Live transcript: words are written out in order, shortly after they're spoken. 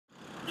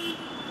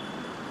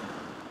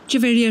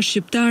Qeveria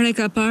shqiptare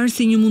ka parë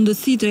si një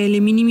mundësi të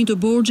eliminimit të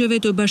borxheve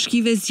të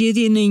bashkive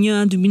zgjedhjen e një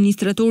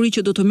administratori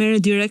që do të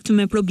merret direkt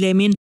me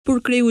problemin, por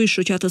kreu I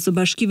shoqatës së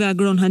bashkive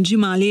Agron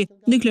Haxhimali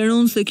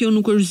deklaron se kjo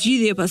nuk është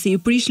zgjidhje pasi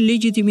I prish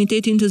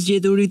legjitimitetin të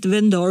zgjedhurit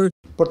vendor.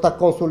 Për ta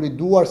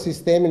konsoliduar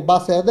sistemin,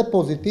 mbase edhe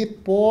pozitiv,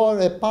 por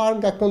e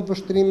parë nga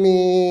këndvështrimi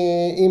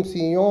im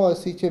si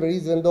si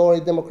qeverisë vendore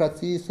I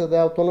demokracisë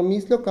dhe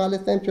autonomisë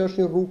lokale, them që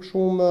është një rrugë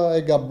shumë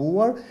e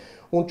gabuar.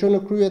 Unë që në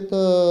krye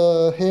të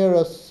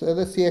herës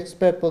edhe si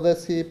ekspert, po dhe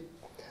si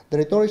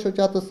drejtori I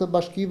shoqatës së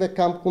bashkive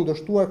kam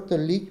kundërshtuar këtë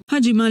ligj.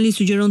 Haxhimali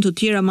sugjeron të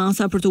tjera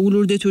masa për të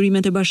ulur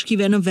detyrimet e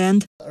bashkive në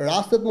vend.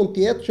 Rastet mund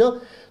të jetë që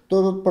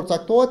të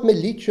përcaktohet me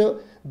ligj që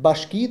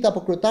Bashkitë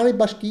apo kryetari I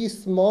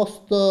bashkisë mos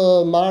të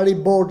marrë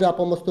borxhe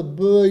apo mos të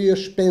bëjë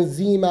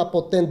shpenzime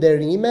apo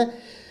tenderime,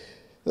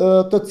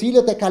 të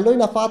cilët e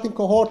kalojnë afatin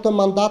kohor të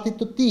mandatit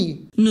të tij.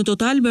 Në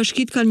total,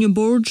 Bashkitë kanë një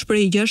borxh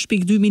prej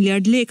 6,2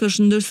 miliard lekësh,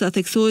 ndërsa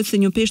theksohet se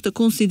një peshë të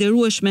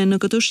konsiderueshme në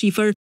këtë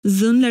shifër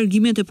zën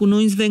largimet e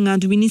punonjësve nga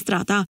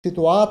administrata.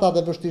 Situata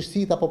dhe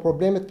vështirësitë apo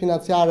problemet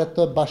financiare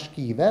të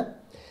bashkive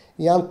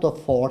janë të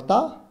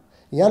forta,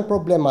 janë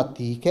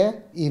problematike,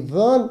 I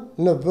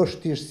vënë në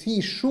vështirësi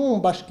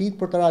shumë bashkitë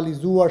për të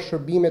realizuar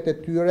shërbimet e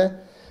tyre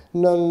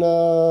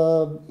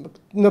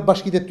në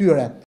bashkitë e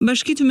tyre.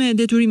 Bashkitë me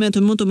detyrimet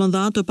më të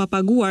mëdha të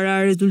papaguara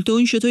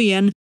rezultojnë që të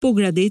jenë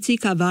Pogradeci,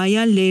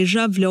 Kavaja,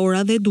 Lezhë,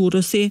 Vlora dhe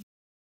Durrësi.